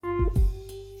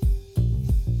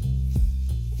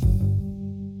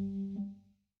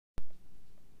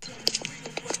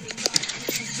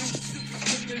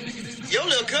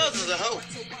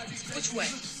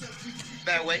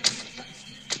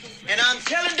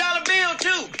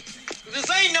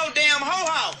ain't no damn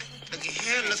ho-ho. Look at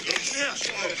here, look at here.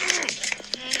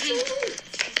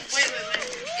 Wait.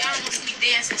 Y'all must be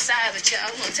dancing inside, but y'all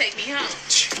gonna take me home.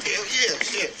 Hell yeah,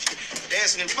 shit.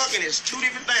 Dancing and fucking is two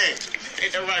different things.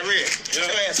 Ain't that right, Red? Yeah.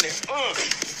 Dancing and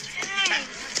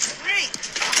Great.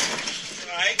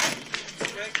 All right.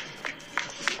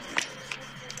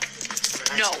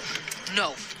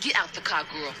 No. Get out the car,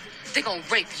 girl. They gonna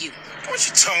rape you. What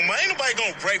you talking about? Ain't nobody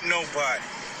gonna rape nobody.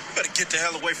 You better get the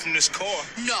hell away from this car.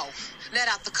 No. Let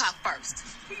out the car first.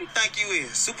 Who you think you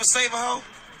is? Super Saver hoe?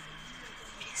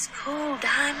 It's cool,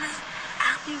 Diamond.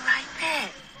 I'll be right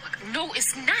back. No,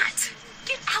 it's not.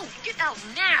 Get out. Get out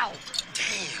now.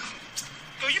 Damn.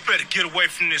 Yo, you better get away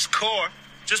from this car.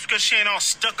 Just because she ain't all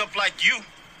stuck up like you.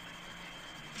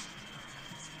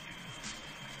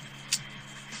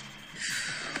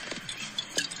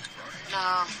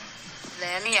 No.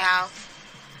 Let me out.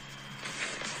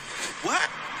 What?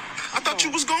 I thought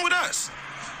you was going with us.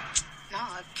 No,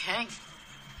 I can't.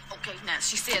 Okay, now,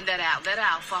 she said let out. Let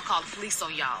out before I call the police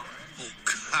on y'all. Oh,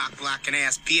 cock-blocking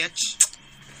ass bitch.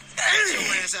 Get your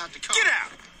ass out the car. Get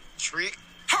out. Trick.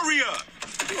 Hurry up.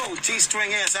 You old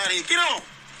G-string ass out of here. Get on.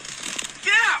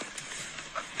 Get out.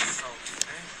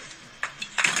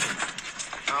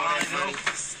 All that money.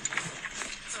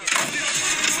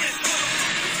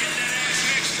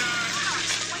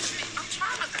 I'm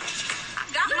trying to... I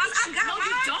got mine. No,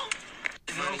 you don't.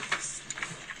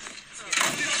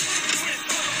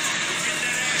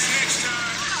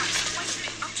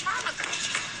 I'm trying to...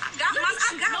 I got mine.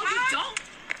 No, you don't.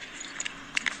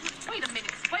 Wait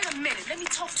a minute. Let me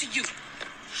talk to you.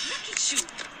 Look at you.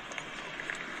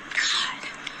 God,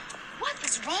 what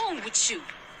is wrong with you?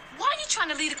 Why are you trying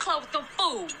to leave the club with them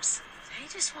fools? They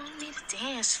just want me to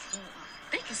dance for them.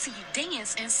 They can see you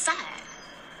dance inside.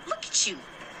 Look at you.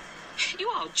 You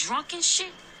all drunk and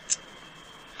shit.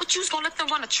 But you was gonna let them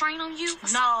run a train on you?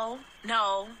 No.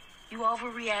 You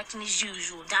overreacting as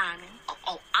usual, Diamond.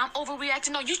 Oh, I'm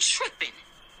overreacting? No, you tripping.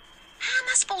 How am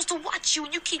I supposed to watch you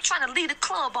when you keep trying to leave the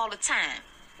club all the time?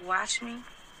 Watch me?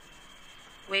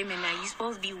 Wait a minute, now you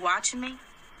supposed to be watching me?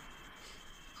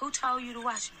 Who told you to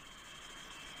watch me?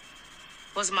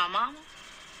 Was it my mama?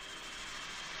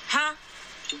 Huh?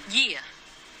 Yeah.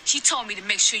 She told me to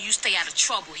make sure you stay out of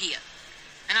trouble here.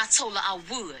 And I told her I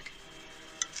would.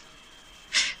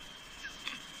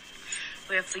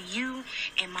 Well, for you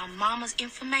and my mama's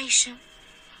information,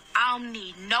 I don't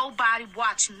need nobody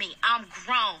watching me. I'm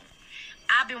grown.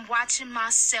 I've been watching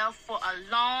myself for a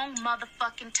long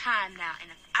motherfucking time now.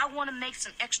 And if I want to make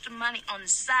some extra money on the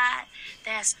side,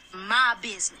 that's my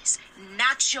business,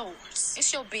 not yours.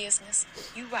 It's your business.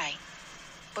 You right.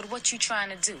 But what you trying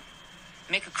to do?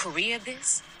 Make a career of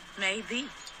this? Maybe.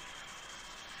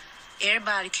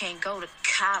 Everybody can't go to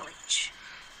college.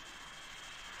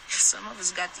 Some of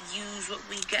us got to use what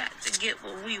we got to get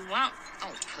what we want.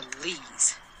 Oh,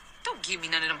 please. Don't give me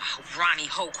none of them Ronnie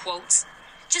Ho quotes.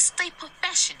 Just stay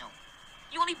professional.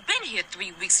 You only been here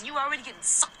 3 weeks and you already getting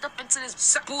sucked up into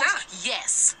this bullshit. up?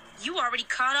 Yes. You already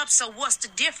caught up, so what's the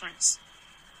difference?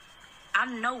 I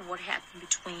know what happened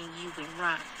between you and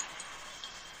Ronnie.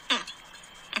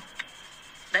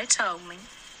 They told me.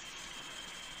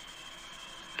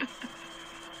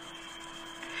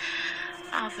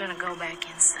 I'm finna go back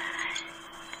inside.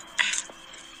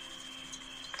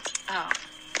 Oh.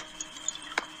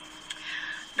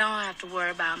 Don't have to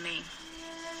worry about me.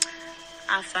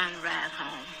 I'll find a ride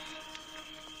home.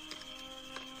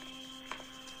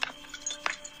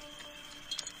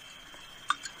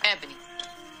 Ebony.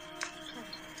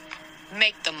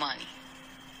 Make the money.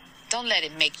 Don't let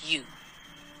it make you.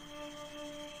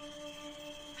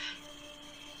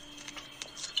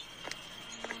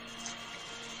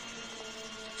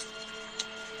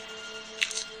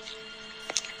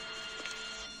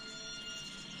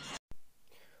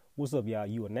 What's up, y'all?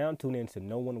 You are now tuned in to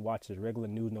No One Watches Regular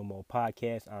News No More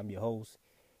podcast. I'm your host,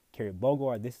 Kerry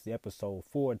Bogart. This is episode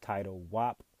 4 titled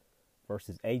WAP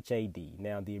versus HAD.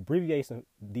 Now, the abbreviation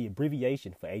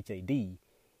for HAD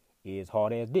is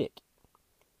hard ass dick.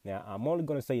 Now, I'm only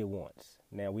going to say it once.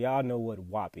 Now, we all know what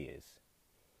WAP is.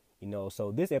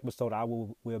 So this episode I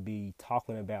will be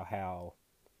talking about how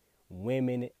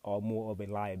women are more of a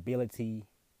liability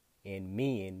and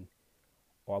men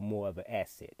are more of an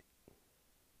asset.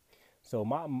 So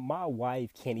my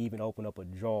wife can't even open up a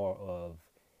jar of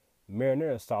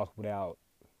marinara sauce without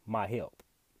my help.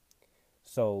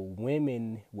 So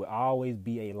women will always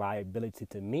be a liability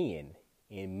to men,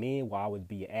 and men will always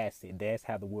be an asset. That's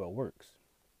how the world works.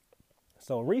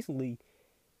 So recently,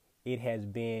 it has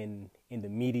been in the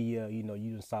media.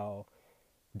 You saw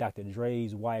Dr.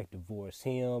 Dre's wife divorce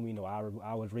him.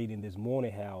 I was reading this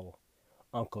morning how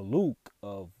Uncle Luke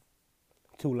of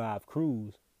Two Live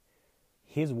Crews,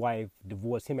 his wife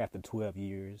divorced him after 12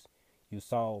 years. You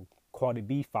saw Cardi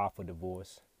B file for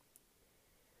divorce.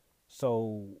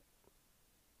 So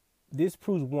this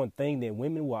proves one thing, that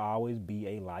women will always be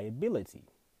a liability.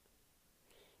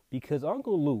 Because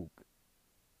Uncle Luke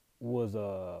was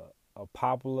a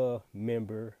popular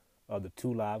member of the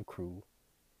Two Live Crew.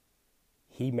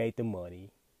 He made the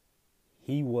money.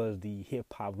 He was the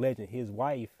hip-hop legend. His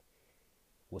wife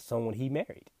was someone he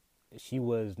married. She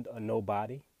was a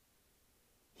nobody.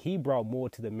 He brought more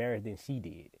to the marriage than she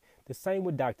did. The same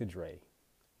with Dr. Dre.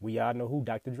 We all know who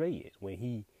Dr. Dre is. When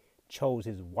he chose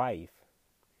his wife,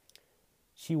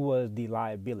 she was the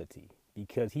liability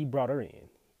because he brought her in.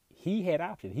 He had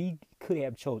options. He could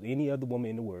have chose any other woman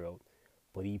in the world,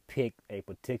 but he picked a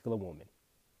particular woman.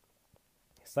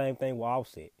 Same thing with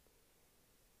Offset.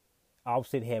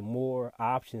 Offset had more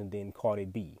options than Cardi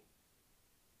B.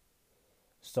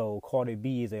 So Cardi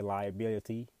B is a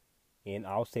liability and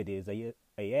Offset is a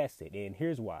asset. And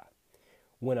here's why.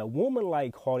 When a woman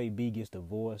like Cardi B gets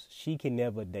divorced, she can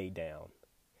never date down.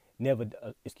 Never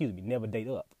date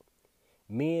up.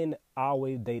 Men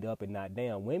always date up and not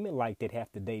down. Women like that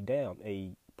have to date down.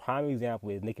 A prime example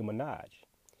is Nicki Minaj.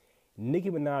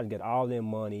 Nicki Minaj got all their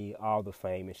money, all the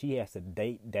fame, and she has to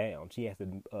date down. She has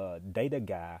to date a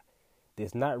guy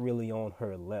that's not really on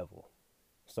her level.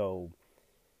 So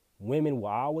women will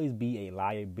always be a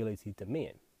liability to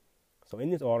men. So in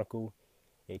this article,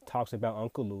 it talks about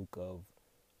Uncle Luke of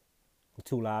the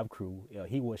Two Live Crew.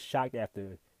 He was shocked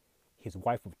after his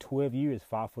wife of 12 years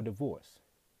filed for divorce.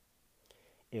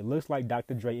 It looks like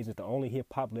Dr. Dre isn't the only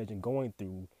hip-hop legend going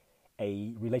through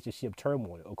a relationship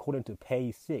turmoil. According to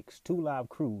Page 6, Two Live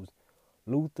Crews,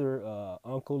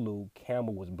 Uncle Luke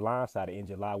Campbell was blindsided in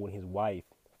July when his wife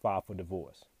filed for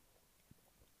divorce.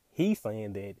 He's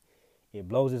saying that it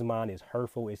blows his mind, it's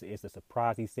hurtful, it's a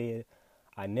surprise. He said,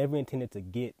 I never intended to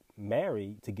get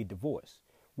married to get divorced,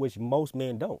 which most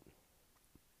men don't.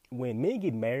 When men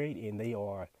get married and they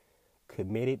are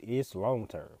committed, it's long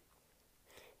term.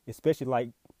 Especially like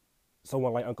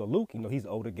someone like Uncle Luke, he's an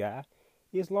older guy.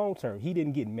 It's long term. He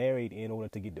didn't get married in order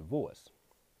to get divorced.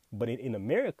 But in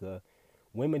America,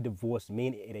 women divorce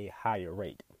men at a higher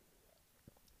rate.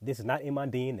 This is not in my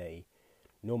DNA,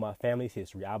 nor my family's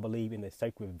history. I believe in the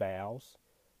sacred vows,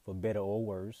 for better or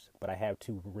worse, but I have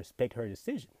to respect her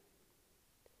decision.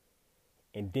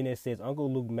 And then it says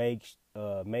Uncle Luke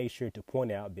made sure to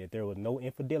point out that there was no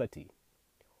infidelity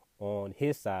on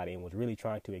his side and was really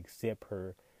trying to accept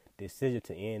her decision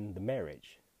to end the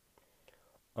marriage.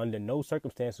 Under no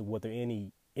circumstances were there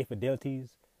any infidelities,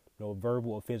 no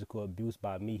verbal or physical abuse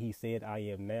by me. He said, I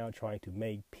am now trying to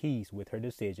make peace with her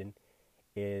decision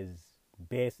as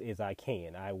best as I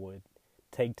can. I would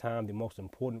take time, the most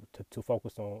important, to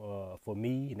focus on for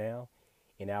me now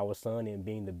and our son, and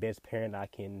being the best parent I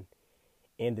can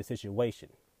in the situation.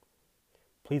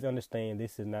 Please understand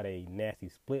this is not a nasty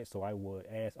split, so I would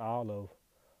ask all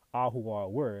who are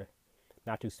aware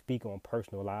not to speak on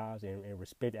personal lives and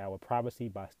respect our privacy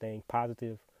by staying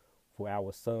positive for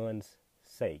our son's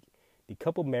sake. The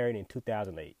couple married in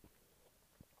 2008.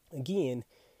 Again,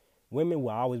 women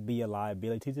will always be a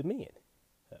liability to men.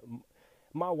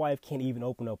 My wife can't even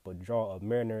open up a jar of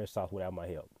marinara sauce without my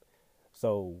help.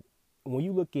 So when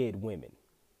you look at women,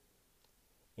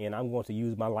 and I'm going to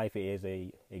use my life as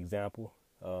a example.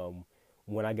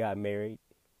 When I got married,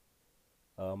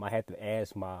 I had to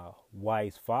ask my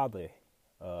wife's father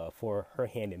for her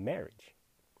hand in marriage.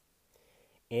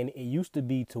 And it used to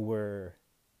be to where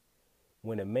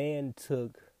when a man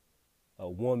took a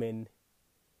woman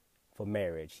for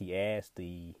marriage, he asked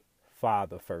the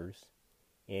father first,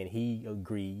 and he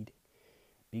agreed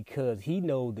because he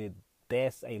know that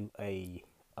that's a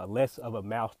less of a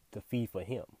mouth to feed for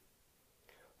him.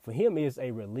 For him, it's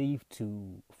a relief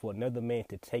for another man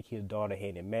to take his daughter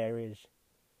hand in marriage,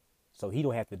 so he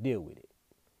don't have to deal with it.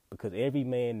 Because every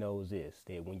man knows this,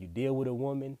 that when you deal with a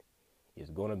woman,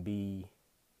 it's going to be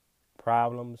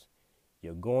problems.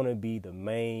 You're going to be the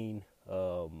main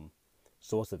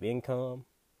source of income.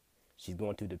 She's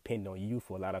going to depend on you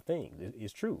for a lot of things.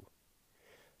 It's true.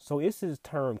 So it's this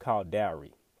term called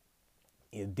dowry.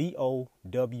 It's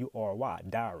D-O-W-R-Y,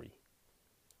 dowry,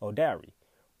 or dowry.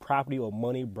 Property or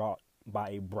money brought by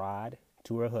a bride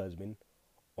to her husband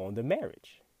on the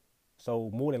marriage. So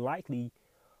more than likely,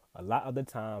 a lot of the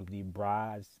time, the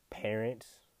bride's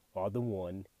parents are the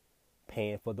one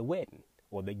paying for the wedding,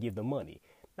 or they give the money.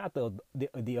 Not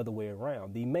the other way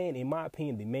around. The man, in my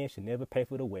opinion, the man should never pay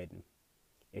for the wedding.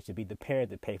 It should be the parent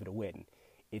that pay for the wedding.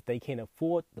 If they can't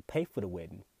afford to pay for the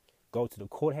wedding, go to the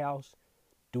courthouse,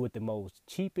 do it the most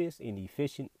cheapest and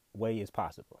efficient way as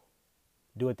possible.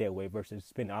 Do it that way versus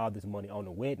spending all this money on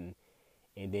a wedding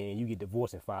and then you get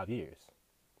divorced in 5 years.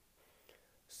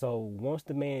 So once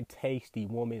the man takes the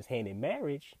woman's hand in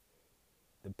marriage,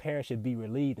 the parents should be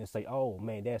relieved and say, oh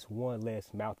man, that's one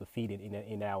less mouth to feed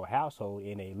in our household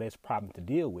and a less problem to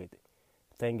deal with.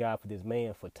 Thank God for this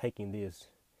man for taking this,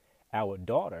 our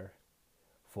daughter,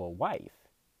 for a wife.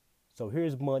 So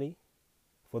here's money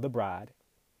for the bride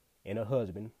and her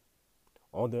husband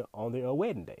on their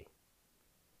wedding day.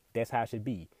 That's how it should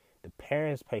be. The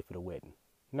parents pay for the wedding,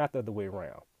 not the other way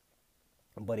around.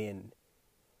 But in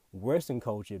Western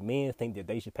culture, men think that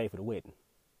they should pay for the wedding.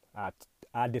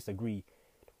 I disagree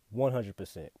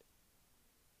 100%.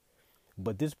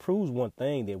 But this proves one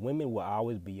thing, that women will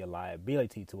always be a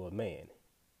liability to a man.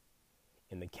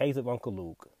 In the case of Uncle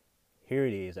Luke, here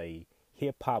it is, a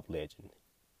hip-hop legend.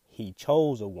 He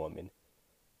chose a woman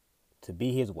to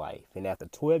be his wife, and after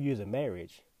 12 years of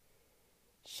marriage,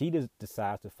 she just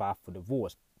decides to file for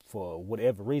divorce for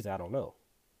whatever reason, I don't know.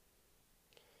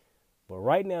 But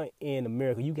right now in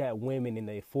America, you got women in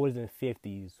their 40s and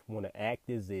 50s want to act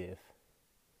as if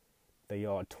they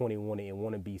are 21 and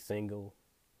want to be single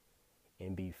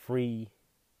and be free.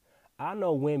 I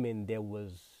know women that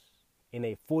was in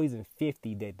their 40s and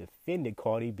 50s that defended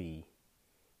Cardi B,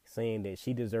 saying that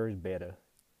she deserves better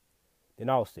than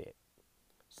Offset.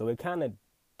 So it kind of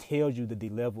tells you the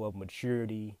level of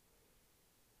maturity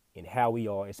and how we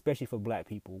are, especially for black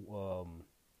people.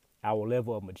 Our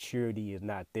level of maturity is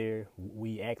not there.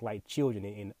 We act like children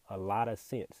in a lot of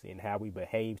sense in how we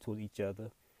behave towards each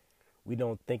other. We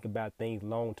don't think about things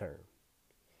long term.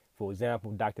 For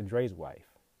example, Dr. Dre's wife.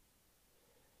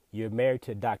 You're married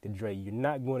to Dr. Dre. You're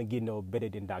not going to get no better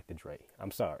than Dr. Dre.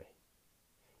 I'm sorry.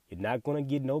 You're not going to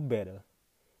get no better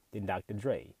than Dr.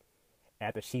 Dre.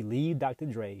 After she leaves Dr.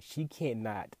 Dre, she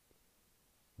cannot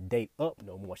date up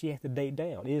no more. She has to date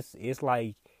down. It's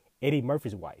like Eddie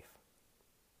Murphy's wife.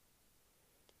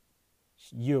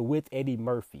 You're with Eddie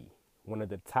Murphy, one of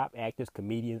the top actors,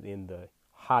 comedians in the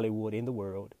Hollywood, in the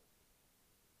world,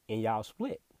 and y'all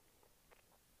split.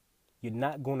 You're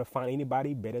not going to find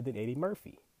anybody better than Eddie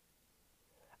Murphy.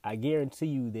 I guarantee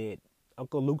you that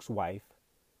Uncle Luke's wife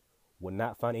will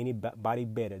not find anybody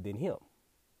better than him.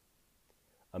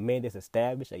 A man that's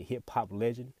established, a hip-hop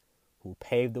legend who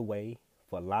paved the way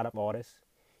for a lot of artists.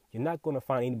 You're not going to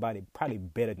find anybody probably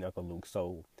better than Uncle Luke.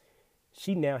 So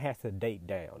she now has to date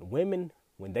down. Women,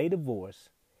 when they divorce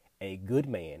a good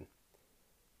man,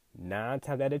 9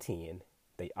 times out of 10,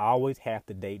 they always have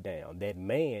to date down. That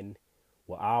man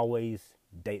will always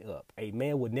date up. A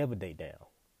man would never date down.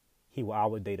 He will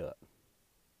always date up.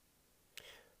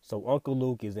 So Uncle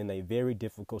Luke is in a very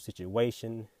difficult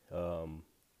situation.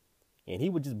 And he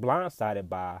was just blindsided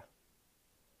by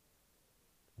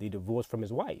the divorce from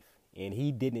his wife. And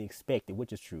he didn't expect it,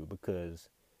 which is true, because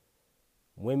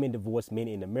women divorce men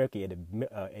in America at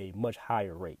a much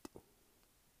higher rate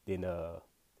than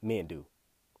men do.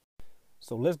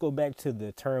 So let's go back to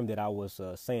the term that I was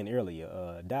saying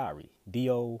earlier, dowry,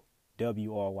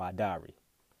 D-O-W-R-Y, dowry.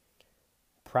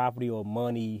 Property or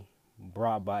money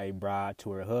brought by a bride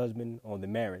to her husband on the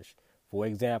marriage. For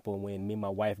example, when me and my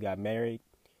wife got married,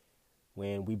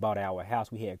 when we bought our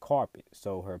house, we had carpet.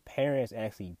 So her parents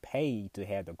actually paid to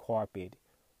have the carpet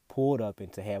pulled up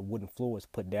and to have wooden floors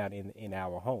put down in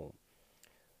our home.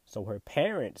 So her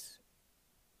parents,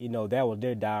 that was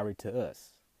their dowry to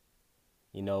us.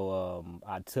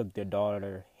 I took their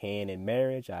daughter hand in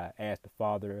marriage. I asked the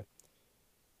father,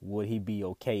 would he be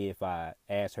okay if I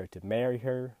asked her to marry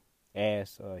her,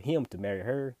 asked him to marry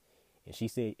her? And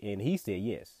he said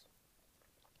yes.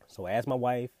 So I asked my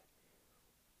wife,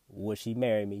 would she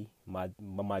marry me, my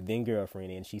then girlfriend,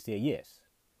 and she said yes.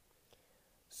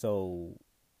 So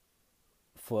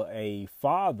for a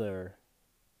father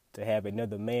to have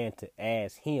another man to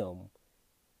ask him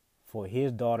for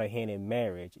his daughter hand in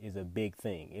marriage is a big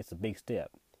thing. It's a big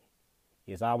step.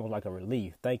 It's almost like a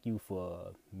relief. Thank you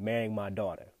for marrying my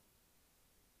daughter.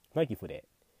 Thank you for that.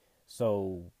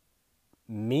 So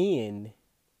men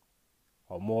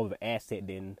are more of an asset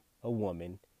than a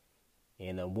woman.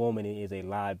 And a woman is a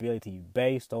liability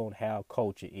based on how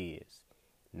culture is.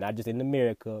 Not just in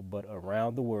America, but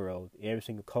around the world. Every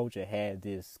single culture has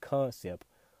this concept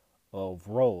of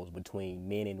roles between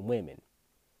men and women.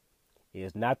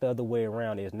 It's not the other way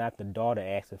around. It's not the daughter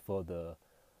asking for the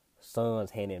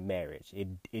son's hand in marriage.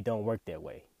 It don't work that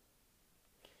way.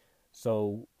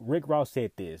 So Rick Ross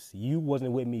said this: you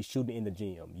wasn't with me shooting in the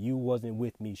gym. You wasn't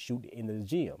with me shooting in the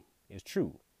gym. It's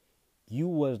true. You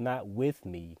was not with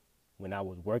me when I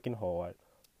was working hard,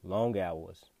 long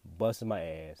hours, busting my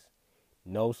ass,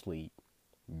 no sleep,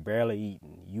 barely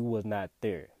eating. You was not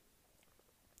there.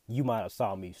 You might have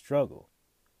saw me struggle,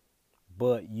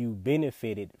 but you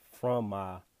benefited from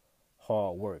my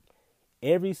hard work.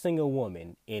 Every single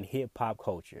woman in hip hop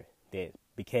culture that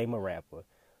became a rapper,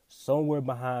 somewhere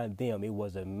behind them, it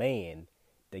was a man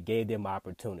that gave them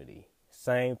opportunity.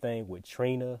 Same thing with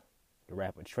Trina, the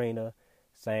rapper Trina.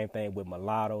 Same thing with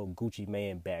Mulatto. Gucci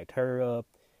Mane backed her up.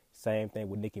 Same thing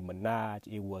with Nicki Minaj.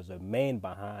 It was a man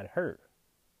behind her.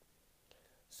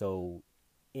 So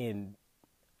in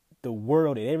the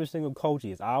world, in every single culture,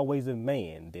 is always a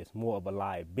man that's more of a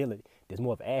liability, that's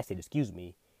more of an asset,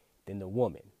 than the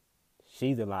woman.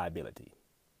 She's a liability.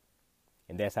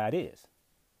 And that's how it is.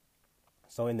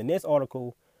 So in the next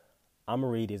article I'm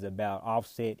going to read is about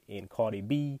Offset and Cardi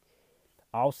B.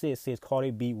 Offset says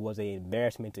Cardi B was an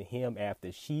embarrassment to him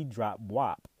after she dropped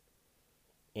WAP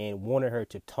and wanted her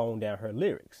to tone down her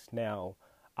lyrics. Now,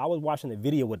 I was watching the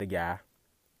video with the guy,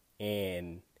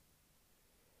 and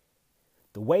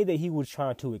the way that he was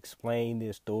trying to explain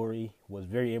this story was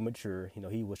very immature. You know,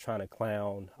 he was trying to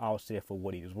clown Offset for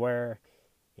what he was wearing.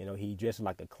 You know, he dressed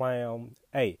like a clown.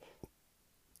 Hey,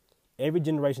 every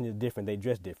generation is different. They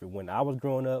dress different. When I was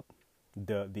growing up,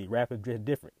 the rappers dressed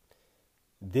different.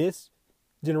 This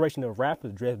generation of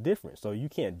rappers dress different. So you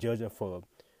can't judge them for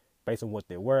based on what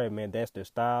they're wearing, man. That's their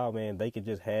style, man. They can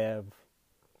have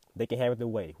it their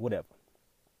way, whatever.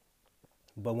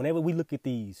 But whenever we look at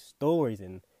these stories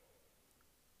and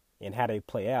how they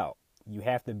play out, you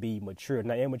have to be mature,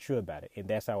 not immature about it. And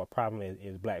that's our problem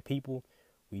as black people.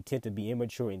 We tend to be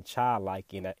immature and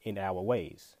childlike in our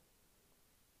ways.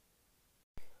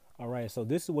 All right, so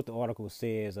this is what the article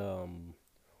says.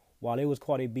 While it was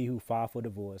Cardi B who filed for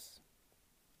divorce,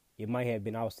 it might have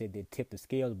been Offset that tipped the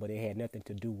scales, but it had nothing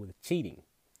to do with cheating.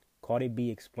 Cardi B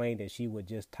explained that she was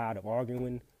just tired of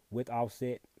arguing with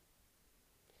Offset.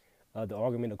 The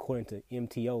argument, according to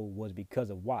MTO, was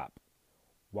because of WAP.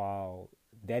 While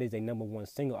that is a #1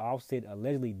 single, Offset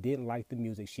allegedly didn't like the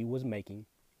music she was making,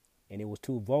 and it was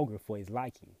too vulgar for his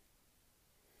liking.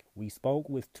 We spoke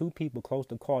with two people close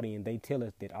to Cardi, and they tell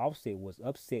us that Offset was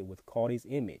upset with Cardi's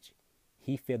image.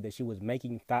 He felt that she was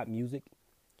making thought music,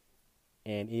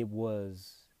 and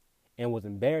was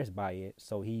embarrassed by it,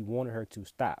 so he wanted her to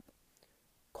stop.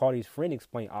 Cardi's friend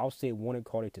explained Offset wanted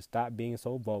Cardi to stop being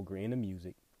so vulgar in the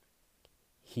music.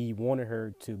 He wanted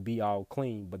her to be all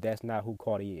clean, but that's not who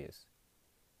Cardi is.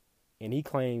 And he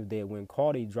claims that when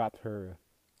Cardi dropped her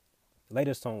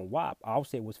latest song, WAP,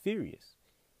 Offset was furious.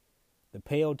 The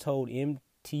Pale told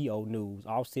MTO News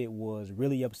Offset was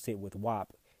really upset with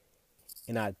WAP,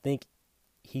 and I think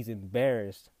he's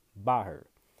embarrassed by her.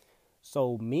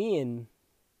 So men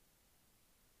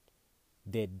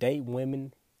that date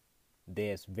women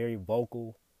that's very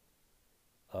vocal,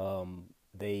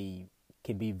 they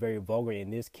can be very vulgar.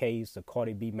 In this case,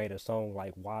 Cardi B made a song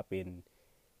like WAP, and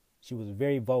she was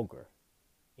very vulgar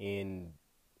in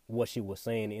what she was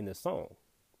saying in the song.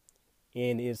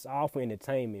 And it's all for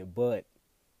entertainment, but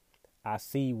I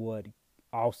see what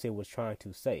Offset was trying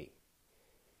to say.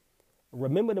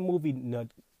 Remember the movie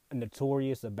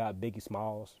Notorious about Biggie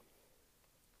Smalls?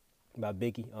 About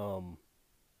Biggie?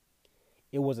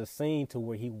 It was a scene to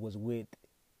where he was with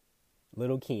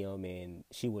Lil' Kim and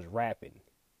she was rapping,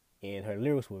 and her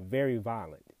lyrics were very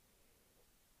violent.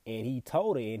 And he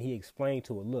told her and he explained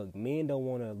to her, look, men don't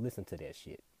want to listen to that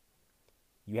shit.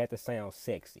 You have to sound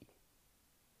sexy.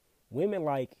 Men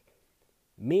like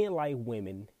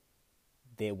women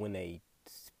that when they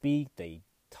speak, they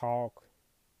talk,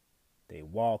 they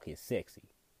walk, is sexy.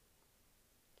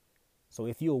 So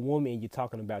if you're a woman and you're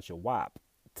talking about your WAP,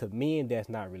 to men that's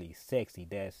not really sexy.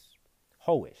 That's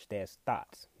hoish. That's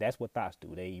thoughts. That's what thoughts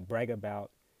do. They brag about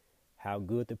how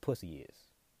good the pussy is.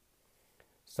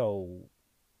 So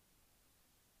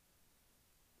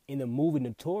in the movie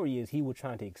Notorious, he was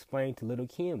trying to explain to Lil'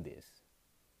 Kim this.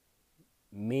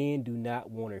 Men do not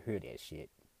want to hear that shit.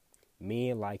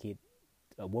 Men like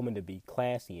a woman to be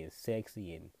classy and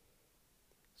sexy and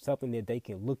something that they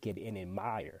can look at and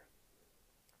admire.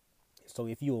 So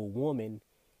if you're a woman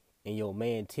and your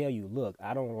man tell you, look,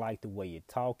 I don't like the way you're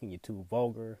talking, you're too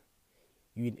vulgar,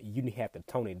 you have to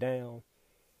tone it down,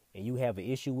 and you have an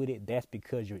issue with it, that's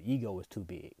because your ego is too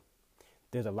big.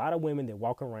 There's a lot of women that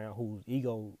walk around whose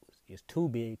ego is too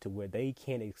big to where they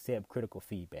can't accept critical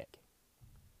feedback.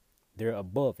 They're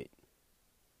above it.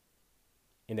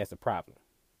 And that's a problem.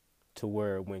 To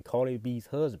where when Cardi B's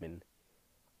husband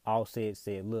Offset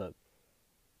said, look,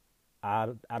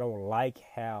 I don't like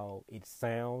how it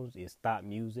sounds. It's thought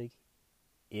music.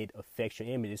 It affects your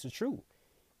image. This is true.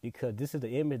 Because this is the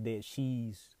image that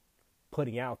she's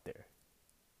putting out there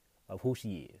of who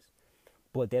she is.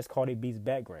 But that's Cardi B's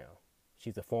background.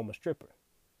 She's a former stripper.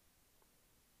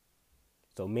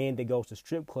 So men that goes to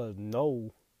strip clubs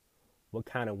know what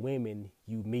kind of women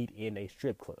you meet in a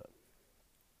strip club.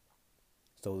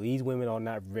 So these women are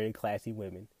not very classy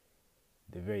women.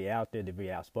 They're very out there. They're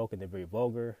very outspoken. They're very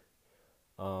vulgar.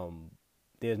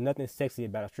 There's nothing sexy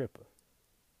about a stripper.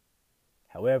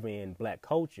 However, in black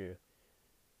culture,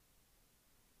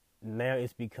 now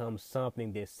it's become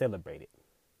something that's celebrated.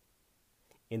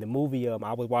 In the movie,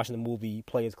 I was watching the movie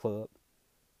Players Club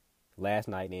last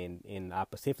night, and I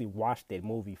specifically watched that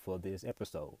movie for this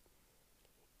episode.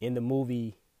 In the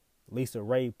movie, Lisa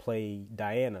Ray played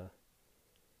Diana,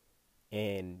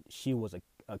 and she was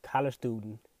a college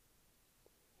student,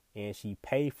 and she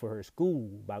paid for her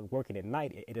school by working at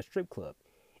night at a strip club.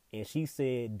 And she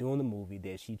said during the movie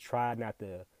that she tried not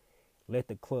to let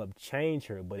the club change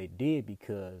her, but it did,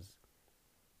 because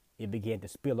it began to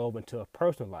spill over into her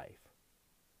personal life.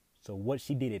 So what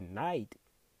she did at night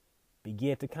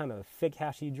began to kind of affect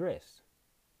how she dressed,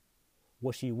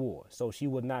 what she wore. So she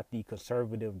was not the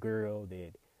conservative girl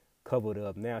that covered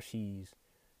up. Now she's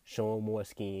showing more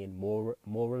skin, more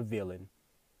revealing.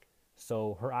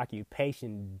 So her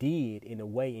occupation did, in a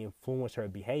way, influence her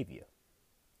behavior.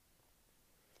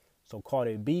 So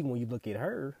Cardi B, when you look at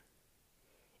her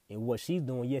and what she's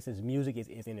doing, yes, it's music,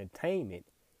 it's entertainment,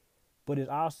 but it's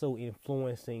also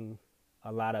influencing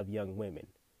a lot of young women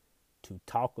to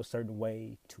talk a certain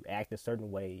way, to act a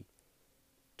certain way,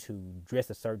 to dress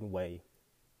a certain way.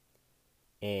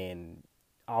 And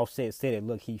Offset said it,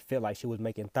 look, he felt like she was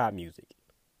making thought music.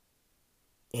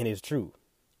 And it's true.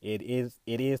 It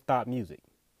is thought music,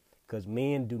 because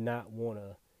men do not want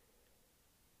to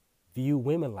view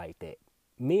women like that.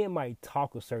 Men might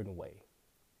talk a certain way,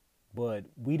 but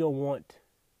we don't want,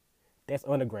 that's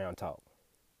underground talk.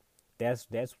 That's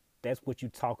what you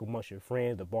talk amongst your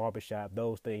friends, the barbershop,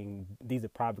 those things. These are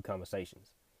private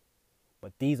conversations.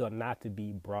 But these are not to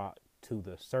be brought to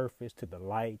the surface, to the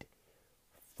light,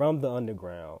 from the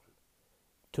underground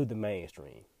to the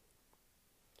mainstream.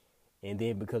 And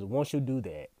then, because once you do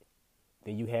that,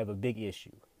 then you have a big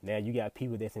issue. Now you got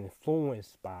people that's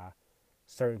influenced by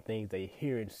certain things they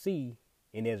hear and see,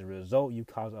 and as a result, you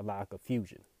cause a lot of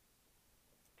confusion.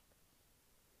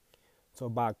 So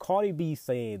by Cardi B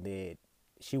saying that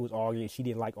she was arguing, she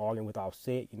didn't like arguing with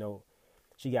Offset,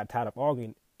 she got tired of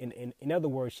arguing. In other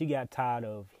words, she got tired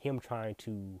of him trying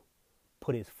to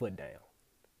put his foot down,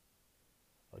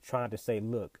 or trying to say,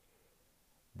 look,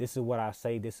 this is what I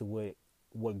say, this is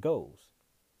what goes.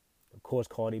 Of course,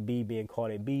 Cardi B being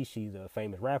Cardi B, she's a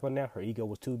famous rapper now. Her ego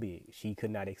was too big. She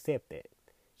could not accept that.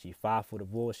 She filed for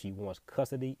divorce. She wants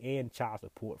custody and child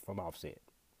support from Offset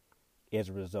as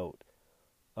a result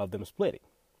of them splitting.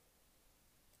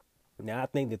 Now, I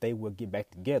think that they will get back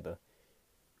together,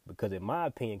 because in my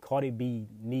opinion, Cardi B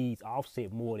needs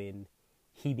Offset more than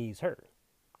he needs her.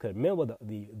 Because remember,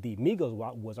 the Migos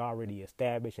was already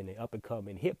established in an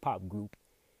up-and-coming hip-hop group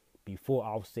before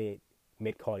Offset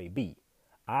met Cardi B.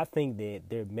 I think that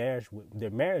their marriage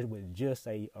was just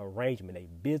a arrangement, a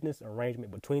business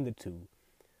arrangement between the two,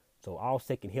 so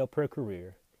Offset can help her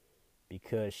career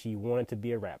because she wanted to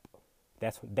be a rapper.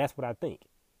 That's what I think.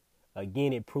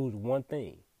 Again, it proves one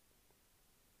thing: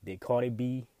 that Cardi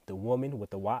B, the woman with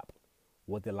the WAP,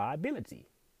 was the liability,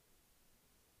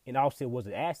 and Offset was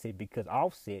an asset because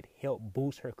Offset helped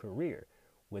boost her career.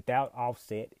 Without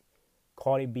Offset,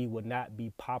 Cardi B would not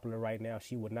be popular right now.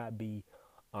 She would not be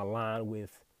aligned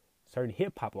with certain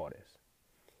hip-hop artists.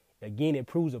 Again, it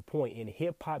proves a point: in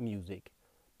hip-hop music,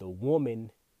 the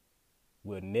woman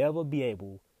will never be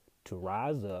able to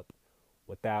rise up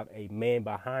without a man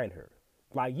behind her.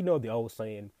 Like, the old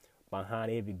saying,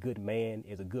 behind every good man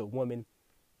is a good woman.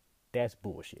 That's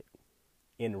bullshit.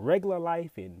 In regular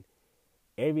life, in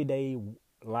everyday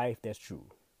life, that's true.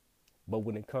 But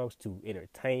when it comes to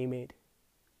entertainment,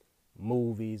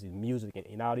 movies and music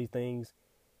and all these things,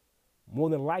 more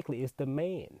than likely it's the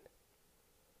man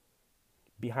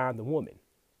behind the woman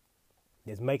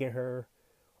that's making her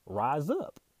rise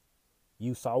up.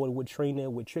 You saw it with Trina,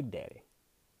 with Trick Daddy.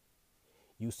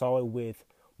 You saw it with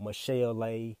Michelle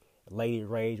Lay, Lady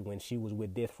Rage, when she was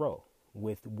with Death Row,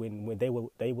 when they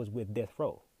was with Death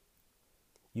Row.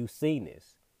 You've seen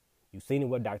this. You've seen it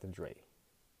with Dr. Dre.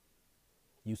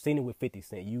 You've seen it with 50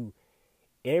 Cent.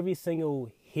 Every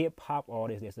single hip hop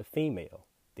artist that's a female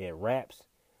that raps,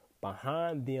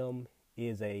 behind them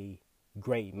is a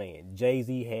great man.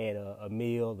 Jay-Z had a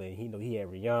Mill, and he had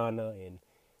Rihanna, and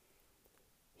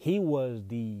he was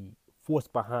the force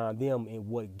behind them and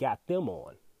what got them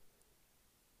on.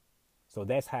 So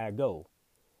that's how it go.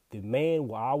 The man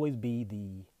will always be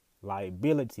the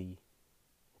liability.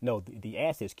 No, the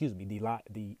asset,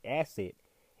 the asset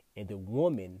and the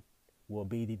woman will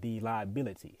be the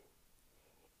liability.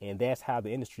 And that's how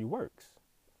the industry works.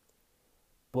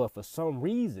 But for some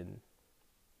reason,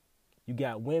 you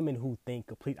got women who think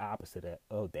complete opposite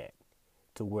of that,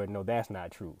 to where, no, that's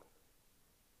not true.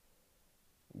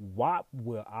 WAP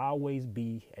will always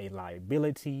be a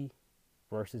liability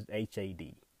versus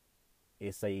HAD.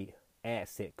 It's a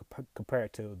asset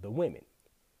compared to the women.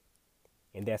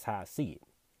 And that's how I see it.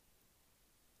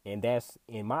 And that's,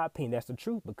 in my opinion, that's the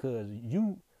truth, because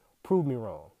you proved me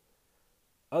wrong.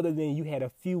 Other than you had a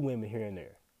few women here and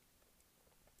there.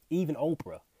 Even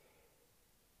Oprah.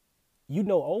 You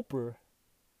know Oprah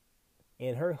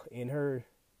and her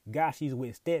guy she's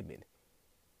with, Stedman.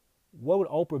 What would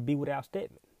Oprah be without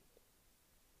Stedman?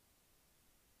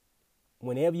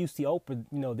 Whenever you see Oprah,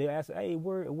 you know, they'll ask, hey,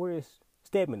 where is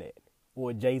Stedman at?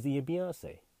 Or Jay-Z and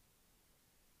Beyonce.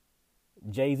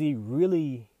 Jay-Z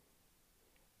really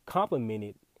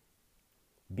complimented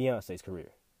Beyonce's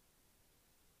career.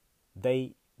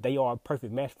 They are a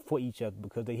perfect match for each other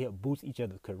because they help boost each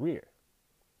other's career.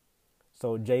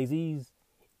 So Jay-Z's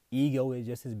ego is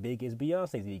just as big as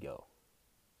Beyonce's ego.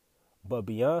 But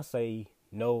Beyonce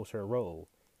knows her role,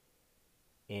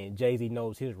 and Jay-Z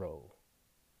knows his role.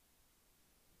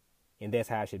 And that's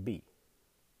how it should be.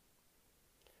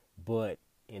 But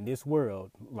in this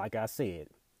world, like I said,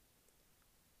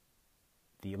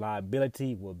 the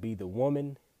liability will be the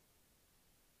woman,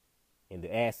 and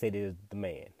the asset is the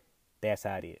man. That's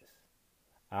how it is.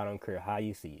 I don't care how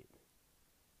you see it.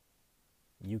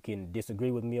 You can disagree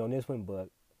with me on this one, but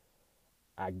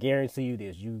I guarantee you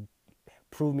this. You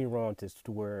prove me wrong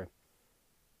to where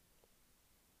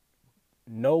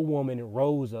no woman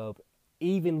rose up.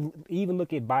 Even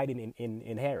look at Biden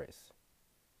and Harris.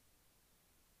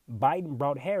 Biden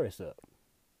brought Harris up.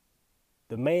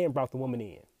 The man brought the woman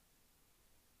in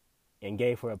and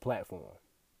gave her a platform.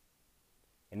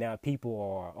 And now people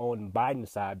are on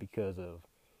Biden's side because of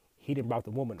he didn't brought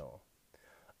the woman on.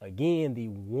 Again, the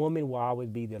woman will always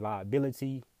be the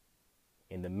liability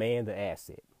and the man the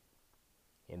asset.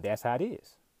 And that's how it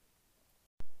is.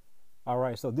 All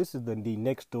right, so this is the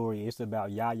next story. It's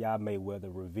about Yaya Mayweather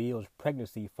reveals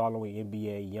pregnancy following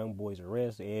NBA YoungBoy's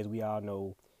arrest. As we all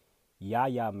know,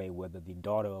 Yaya Mayweather, the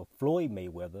daughter of Floyd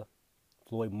Mayweather,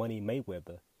 Floyd Money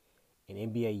Mayweather, and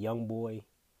NBA YoungBoy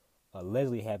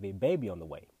allegedly have a baby on the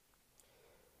way.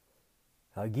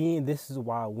 Again, this is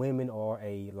why women are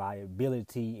a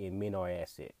liability and men are an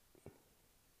asset.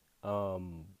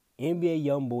 NBA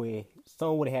YoungBoy,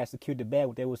 someone has secured the bag.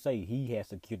 What they would say, he has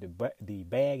secured the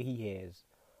bag. He has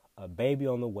a baby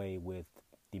on the way with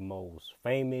the most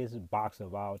famous boxer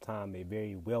of all time, a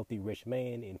very wealthy, rich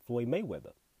man in Floyd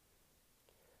Mayweather.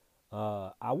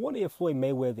 I wonder if Floyd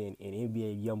Mayweather and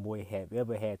NBA YoungBoy have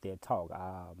ever had that talk.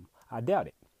 I doubt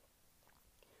it.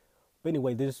 But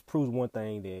anyway, this proves one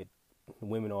thing, that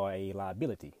women are a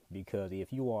liability, because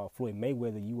if you are Floyd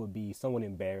Mayweather, you would be somewhat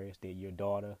embarrassed that your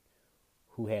daughter,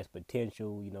 who has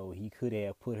potential, you know, he could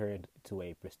have put her into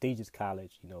a prestigious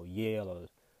college, you know, Yale or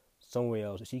somewhere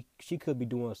else. She could be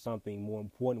doing something more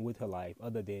important with her life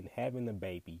other than having a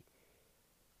baby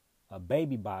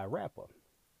by a rapper.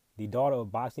 The daughter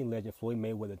of boxing legend Floyd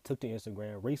Mayweather took to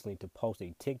Instagram recently to post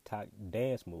a TikTok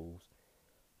dance moves.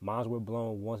 Minds were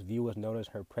blown once viewers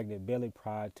noticed her pregnant belly.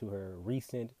 Prior to her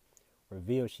recent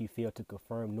reveal, she failed to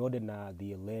confirm nor deny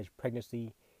the alleged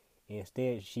pregnancy.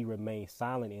 Instead, she remained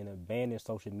silent and abandoned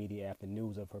social media after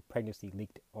news of her pregnancy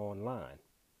leaked online.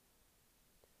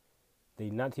 The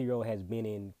 19-year-old has been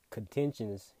in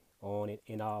contentions on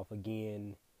and off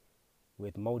again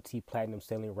with multi-platinum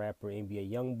selling rapper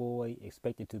NBA YoungBoy,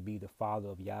 expected to be the father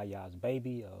of Yaya's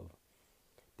baby. Of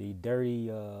the Dirty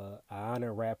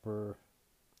Aina rapper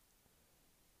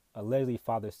allegedly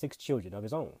fathered 6 children of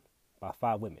his own by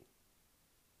 5 women.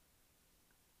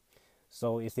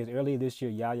 So it says earlier this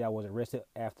year, Yaya was arrested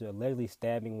after allegedly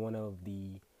stabbing one of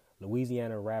the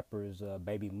Louisiana rapper's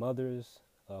baby mothers.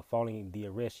 Following the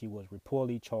arrest, she was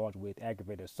reportedly charged with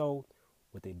aggravated assault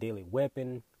with a deadly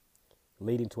weapon,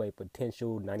 leading to a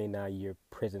potential 99-year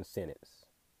prison sentence.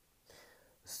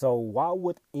 So why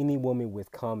would any woman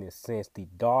with common sense, the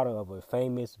daughter of a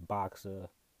famous boxer,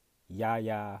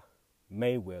 Yaya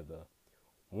Mayweather,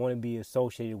 want to be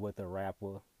associated with a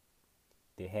rapper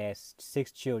that has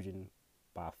 6 children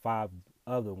by 5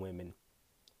 other women,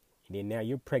 and then now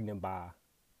you're pregnant by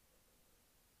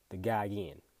the guy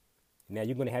again. Now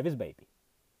you're going to have his baby.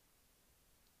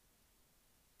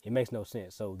 It makes no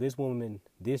sense. So this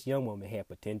young woman had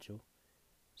potential.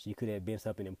 She could have been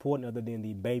something important other than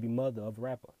the baby mother of a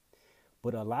rapper.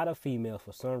 But a lot of females,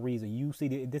 for some reason, you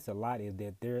see this a lot, is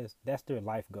that that's their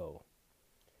life goal.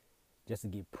 just to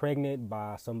get pregnant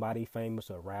by somebody famous,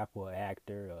 a rapper, an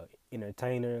actor, a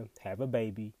entertainer, have a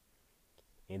baby,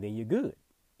 and then you're good.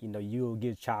 You know, you'll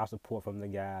get child support from the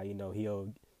guy. You know,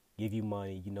 he'll give you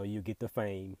money. You know, you'll get the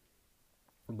fame.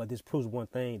 But this proves one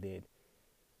thing, that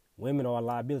women are a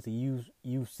liability.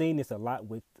 You've seen this a lot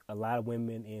with a lot of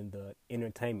women in the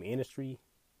entertainment industry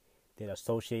that are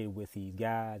associated with these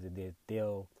guys, and that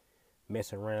they'll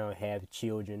mess around, have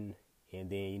children, and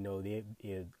then, you know,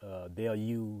 they'll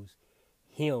use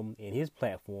him and his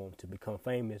platform to become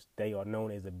famous. They are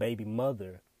known as the baby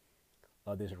mother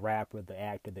of this rapper, the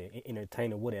actor, the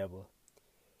entertainer, whatever.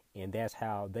 And that's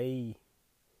how they,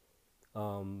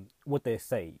 what they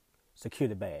say, secure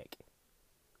the bag.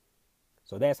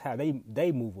 So that's how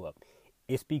they move up.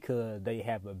 It's because they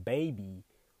have a baby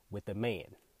with a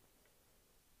man.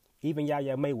 Even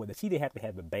Yaya Mayweather, she didn't have to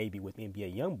have a baby with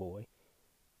NBA YoungBoy,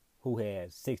 who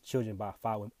has 6 children by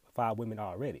 5 women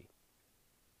already.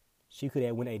 She could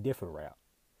have went a different route.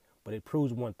 But it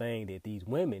proves one thing, that these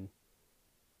women,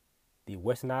 the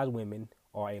westernized women,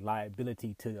 are a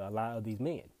liability to a lot of these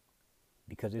men,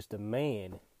 because it's the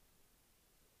man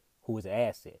who is an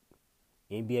asset.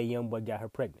 NBA YoungBoy got her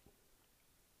pregnant,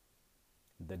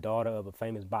 the daughter of a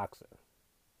famous boxer.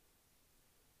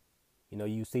 You know,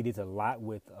 you see this a lot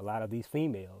with a lot of these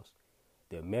females.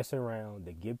 They'll mess around,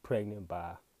 they get pregnant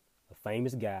by a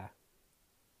famous guy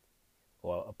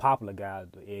or a popular guy,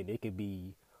 and it could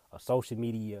be a social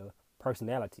media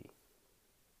personality.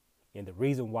 And the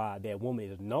reason why that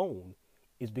woman is known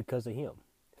is because of him.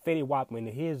 Fetty Wap and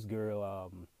his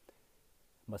girl,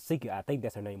 Masika, I think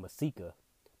that's her name, Masika.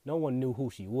 No one knew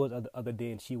who she was other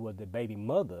than she was the baby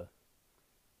mother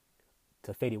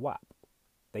to Fetty Wap.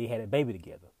 They had a baby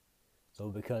together. So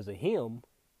because of him,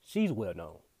 she's well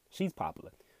known. She's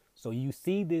popular. So you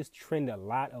see this trend a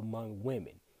lot among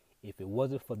women. If it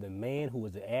wasn't for the man who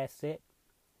was the asset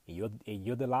and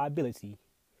you're the liability,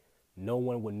 no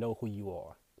one would know who you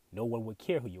are. No one would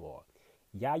care who you are.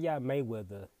 Yaya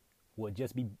Mayweather would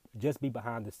just be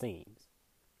behind the scenes.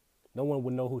 No one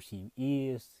would know who she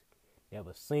is,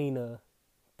 never seen her.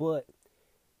 But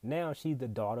now she's the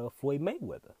daughter of Floyd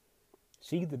Mayweather.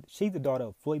 She's the daughter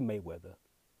of Floyd Mayweather,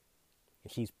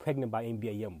 and she's pregnant by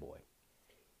NBA YoungBoy.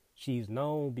 She's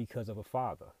known because of her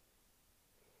father.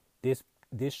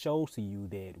 This shows to you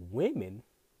that women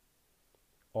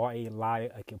are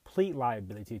a complete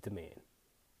liability to men.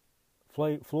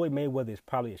 Floyd Mayweather is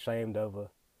probably ashamed of her.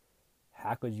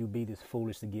 How could you be this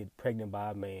foolish to get pregnant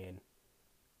by a man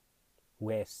who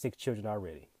has 6 children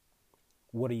already?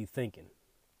 What are you thinking?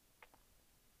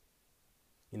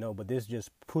 You know, but this just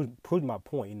proves my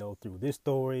point, you know, through this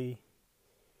story,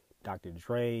 Dr.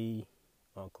 Dre,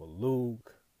 Uncle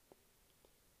Luke,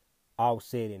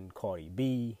 Offset and Cardi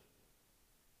B,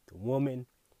 the woman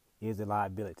is a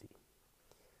liability.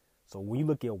 So when you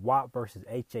look at WAP versus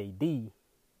HAD,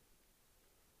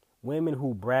 women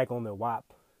who brag on their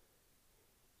WAP,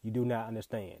 you do not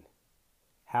understand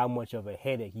how much of a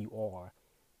headache you are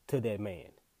to that man.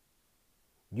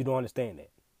 You don't understand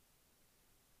that.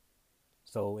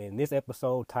 So in this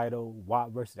episode titled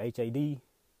WAP versus HAD,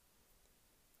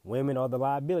 women are the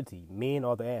liability, men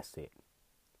are the asset.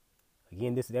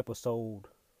 Again, this is episode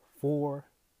 4,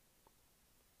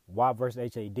 WAP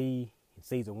versus HAD in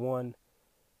season 1.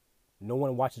 No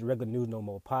One Watches Regular News No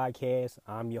More podcast.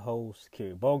 I'm your host,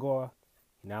 Kerry Bogar,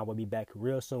 and I will be back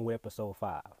real soon with episode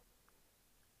 5.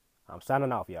 I'm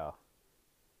signing off, y'all.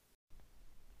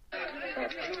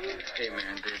 Hey,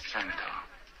 man, this is Chinatown.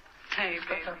 Hey,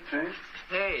 baby.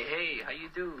 Hey, how you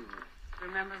do?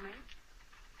 Remember me?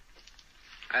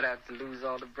 I'd have to lose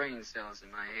all the brain cells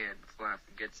in my head before I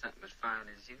forget something as fine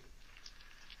as you.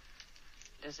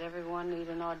 Does everyone need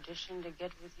an audition to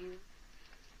get with you?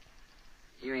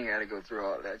 You ain't got to go through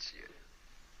all that shit.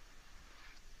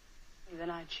 Then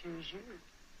I choose you.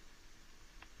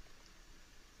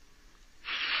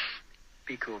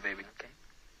 Be cool, baby, okay?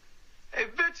 Hey,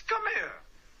 bitch, come here.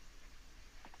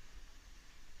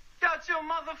 Got your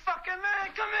motherfucking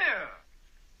man, come here.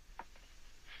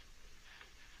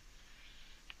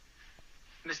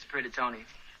 Mr. Pretty Tony,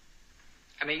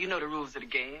 I mean, you know the rules of the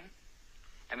game.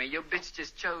 I mean, your bitch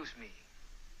just chose me.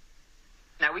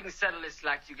 Now, we can settle this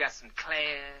like you got some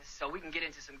class, so we can get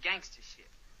into some gangster shit.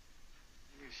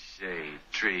 You shade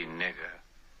tree nigga.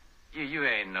 You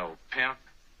ain't no pimp.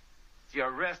 You're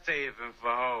a rest haven for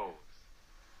hoes.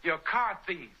 You're a car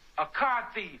thief. A car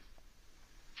thief.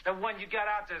 The one you got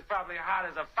out there is probably hot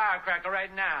as a firecracker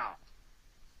right now.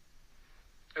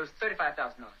 It was $35,000.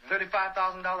 Right?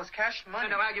 $35,000 cash money.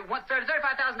 No, I get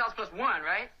 $35,000 plus one,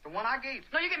 right? The one I gave.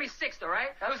 No, you gave me six, though, right?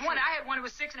 That's It was one. true. I had one. It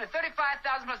was six, and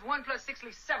 35,000 plus one plus six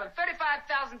leaves seven.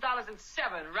 $35,000 and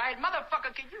seven, right?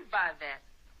 Motherfucker, can you buy that?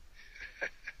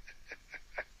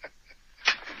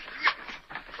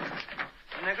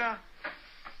 Nigga,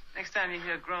 next time you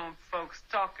hear grown folks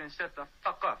talking, shut the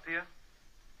fuck up, here.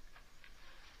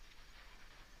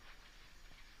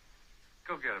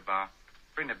 Go get her, Bob.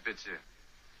 Bring that bitch here.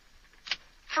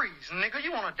 Freeze, nigga.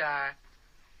 You wanna die?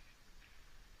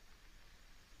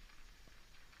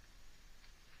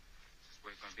 Is this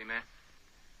where you gonna be, man?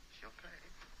 Sure thing.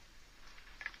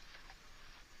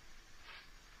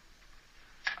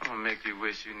 I'm gonna make you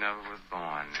wish you never was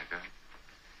born, nigga.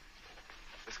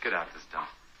 Let's get out this dump.